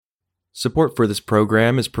Support for this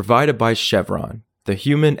program is provided by Chevron, the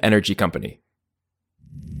human energy company.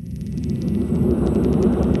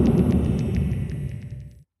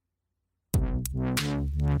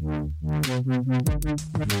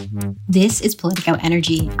 This is Politico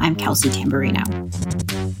Energy. I'm Kelsey Tamburino.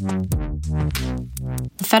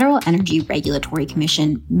 The Federal Energy Regulatory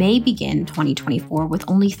Commission may begin 2024 with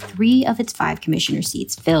only 3 of its 5 commissioner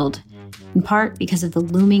seats filled, in part because of the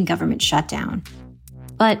looming government shutdown.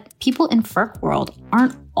 But people in FERC world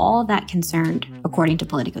aren't all that concerned, according to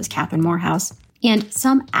Politico's Catherine Morehouse, and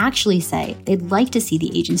some actually say they'd like to see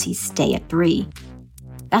the agency stay at 3.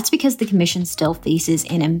 That's because the commission still faces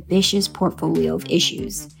an ambitious portfolio of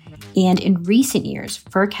issues. And in recent years,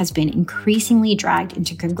 FERC has been increasingly dragged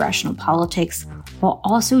into congressional politics while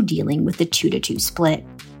also dealing with the 2-to-2 split.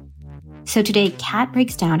 So today, Kat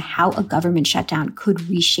breaks down how a government shutdown could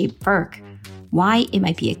reshape FERC, why it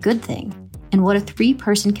might be a good thing, and what a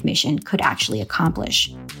 3-person commission could actually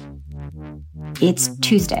accomplish. It's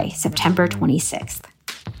Tuesday, September 26th.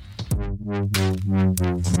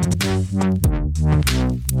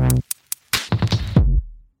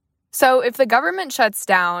 So if the government shuts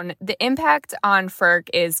down, the impact on FERC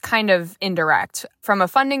is kind of indirect. From a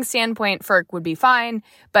funding standpoint, FERC would be fine,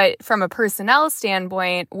 but from a personnel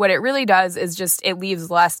standpoint, what it really does is just it leaves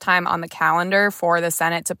less time on the calendar for the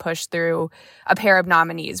Senate to push through a pair of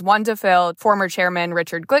nominees, one to fill former chairman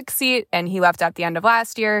Richard Glick's seat, and he left at the end of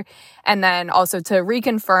last year, and then also to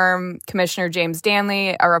reconfirm Commissioner James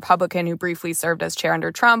Danley, a Republican who briefly served as chair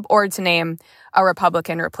under Trump, or to name a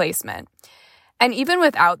Republican replacement. And even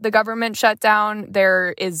without the government shutdown,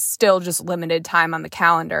 there is still just limited time on the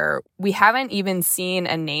calendar. We haven't even seen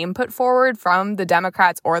a name put forward from the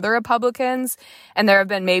Democrats or the Republicans. And there have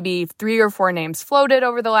been maybe 3 or 4 names floated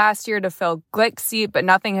over the last year to fill Glick's seat, but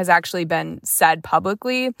nothing has actually been said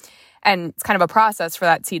publicly. And it's kind of a process for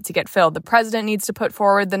that seat to get filled. The president needs to put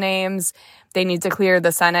forward the names. They need to clear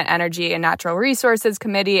the Senate Energy and Natural Resources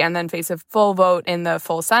Committee and then face a full vote in the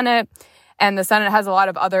full Senate. And the Senate has a lot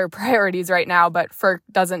of other priorities right now, but FERC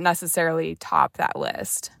doesn't necessarily top that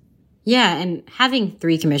list. Yeah, and having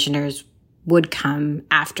 3 commissioners would come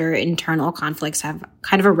after internal conflicts have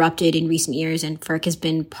kind of erupted in recent years, and FERC has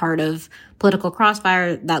been part of political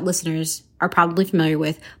crossfire that listeners are probably familiar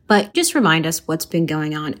with. But just remind us what's been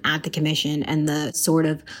going on at the commission and the sort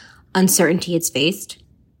of uncertainty it's faced.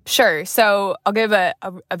 Sure. So I'll give a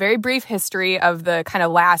very brief history of the kind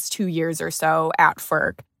of last 2 years or so at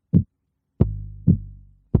FERC.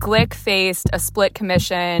 Glick faced a split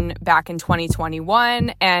commission back in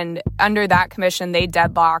 2021, and under that commission, they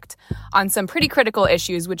deadlocked on some pretty critical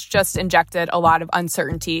issues, which just injected a lot of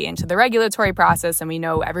uncertainty into the regulatory process, and we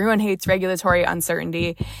know everyone hates regulatory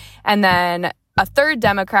uncertainty. And then a third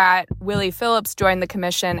Democrat, Willie Phillips, joined the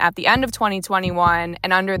commission at the end of 2021,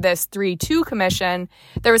 and under this 3-2 commission,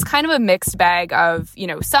 there was kind of a mixed bag of,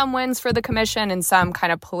 some wins for the commission and some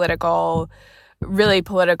kind of really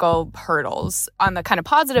political hurdles. On the kind of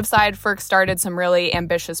positive side, FERC started some really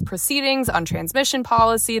ambitious proceedings on transmission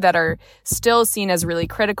policy that are still seen as really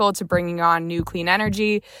critical to bringing on new clean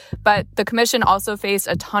energy. But the commission also faced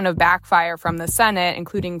a ton of backfire from the Senate,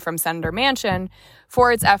 including from Senator Manchin,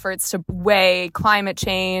 for its efforts to weigh climate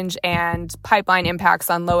change and pipeline impacts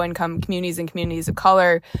on low-income communities and communities of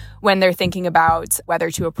color when they're thinking about whether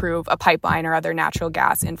to approve a pipeline or other natural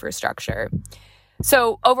gas infrastructure.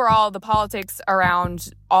 So overall, the politics around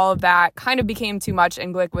all of that kind of became too much,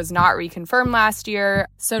 and Glick was not reconfirmed last year.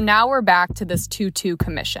 So now we're back to this 2-2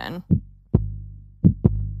 commission.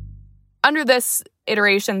 Under this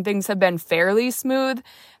iteration, things have been fairly smooth.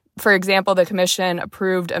 For example, the commission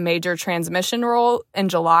approved a major transmission rule in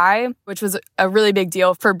July, which was a really big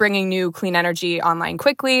deal for bringing new clean energy online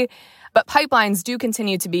quickly. But pipelines do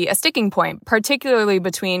continue to be a sticking point, particularly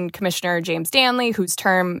between Commissioner James Danley, whose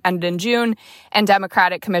term ended in June, and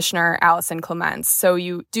Democratic Commissioner Allison Clements. So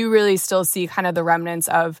you do really still see kind of the remnants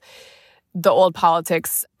of the old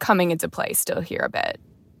politics coming into play still here a bit.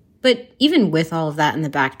 But even with all of that in the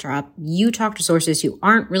backdrop, you talk to sources who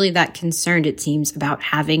aren't really that concerned, it seems, about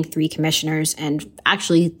having 3 commissioners and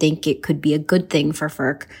actually think it could be a good thing for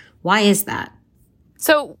FERC. Why is that?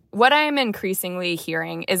 So what I am increasingly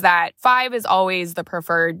hearing is that 5 is always the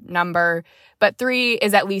preferred number, but 3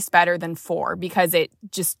 is at least better than 4 because it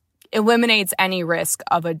just eliminates any risk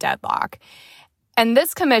of a deadlock. And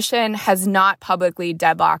this commission has not publicly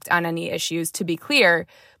deadlocked on any issues, to be clear,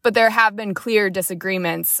 But there have been clear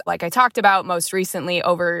disagreements, like I talked about most recently,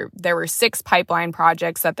 there were 6 pipeline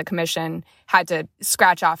projects that the commission had to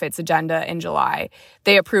scratch off its agenda in July.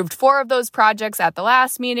 They approved 4 of those projects at the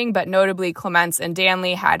last meeting, but notably Clements and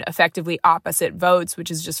Danley had effectively opposite votes, which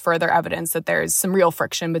is just further evidence that there's some real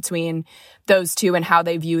friction between those two and how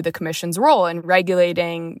they view the commission's role in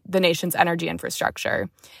regulating the nation's energy infrastructure.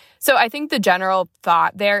 So I think the general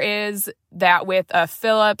thought there is that with a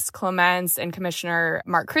Phillips, Clements, and Commissioner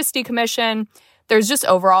Mark Christie commission, there's just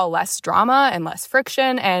overall less drama and less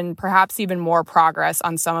friction and perhaps even more progress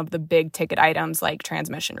on some of the big ticket items like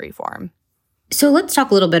transmission reform. So let's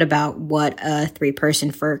talk a little bit about what a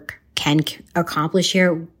 3-person FERC can accomplish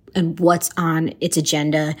here and what's on its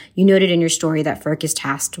agenda. You noted in your story that FERC is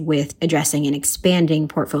tasked with addressing an expanding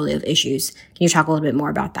portfolio of issues. Can you talk a little bit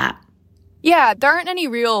more about that? Yeah, there aren't any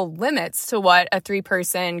real limits to what a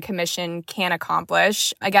 3-person commission can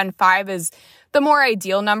accomplish. Again, 5 is the more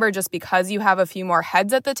ideal number just because you have a few more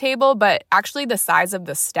heads at the table, but actually the size of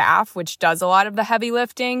the staff, which does a lot of the heavy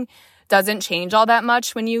lifting, doesn't change all that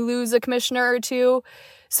much when you lose a commissioner or two.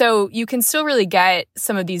 So you can still really get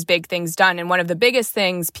some of these big things done. And one of the biggest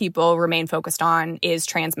things people remain focused on is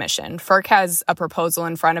transmission. FERC has a proposal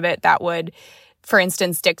in front of it that would, for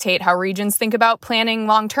instance, dictate how regions think about planning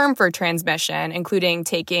long-term for transmission, including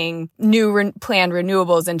taking new planned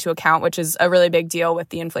renewables into account, which is a really big deal with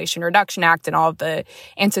the Inflation Reduction Act and all of the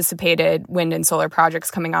anticipated wind and solar projects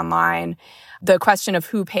coming online. The question of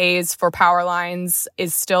who pays for power lines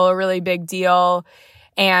is still a really big deal.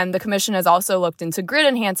 And the commission has also looked into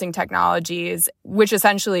grid-enhancing technologies, which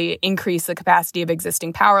essentially increase the capacity of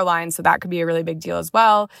existing power lines. So that could be a really big deal as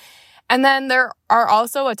well. And then there are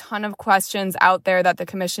also a ton of questions out there that the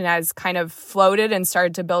commission has kind of floated and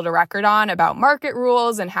started to build a record on about market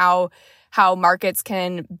rules and how markets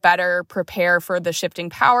can better prepare for the shifting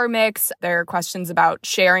power mix. There are questions about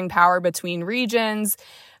sharing power between regions.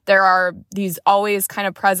 There are these always kind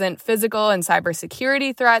of present physical and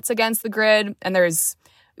cybersecurity threats against the grid. And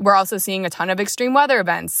we're also seeing a ton of extreme weather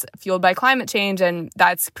events fueled by climate change, and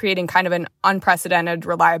that's creating kind of an unprecedented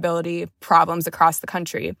reliability problems across the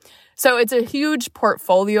country. So it's a huge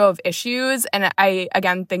portfolio of issues, and I,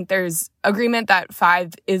 again, think there's agreement that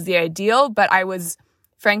 5 is the ideal, but I was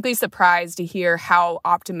frankly surprised to hear how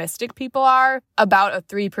optimistic people are about a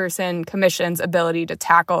 3-person commission's ability to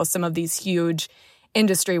tackle some of these huge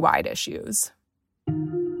industry-wide issues.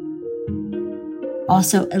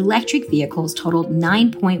 Also, electric vehicles totaled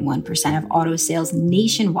 9.1% of auto sales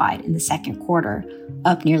nationwide in the second quarter,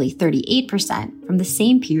 up nearly 38% from the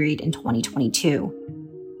same period in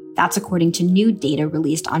 2022. That's according to new data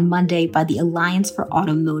released on Monday by the Alliance for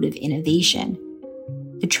Automotive Innovation.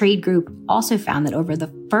 The trade group also found that over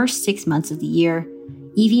the first 6 months of the year,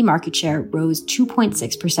 EV market share rose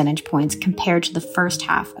 2.6 percentage points compared to the first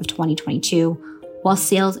half of 2022, while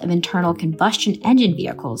sales of internal combustion engine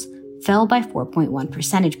vehicles fell by 4.1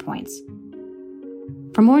 percentage points.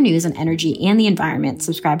 For more news on energy and the environment,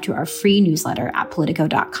 subscribe to our free newsletter at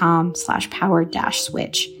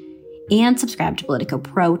politico.com/power-switch and subscribe to Politico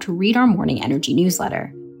Pro to read our morning energy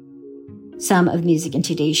newsletter. Some of the music in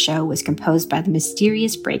today's show was composed by the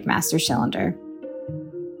mysterious Breakmaster Cylinder.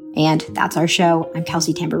 And that's our show. I'm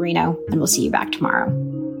Kelsey Tamburino, and we'll see you back tomorrow.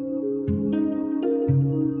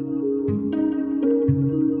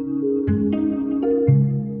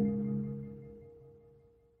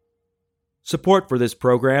 Support for this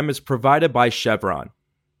program is provided by Chevron.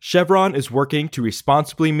 Chevron is working to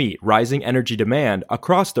responsibly meet rising energy demand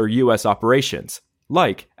across their U.S. operations,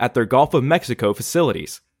 like at their Gulf of Mexico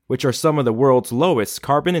facilities, which are some of the world's lowest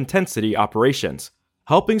carbon intensity operations,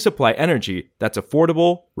 helping supply energy that's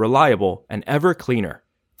affordable, reliable, and ever cleaner.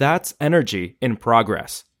 That's energy in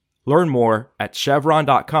progress. Learn more at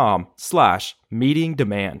chevron.com/meeting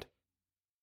demand.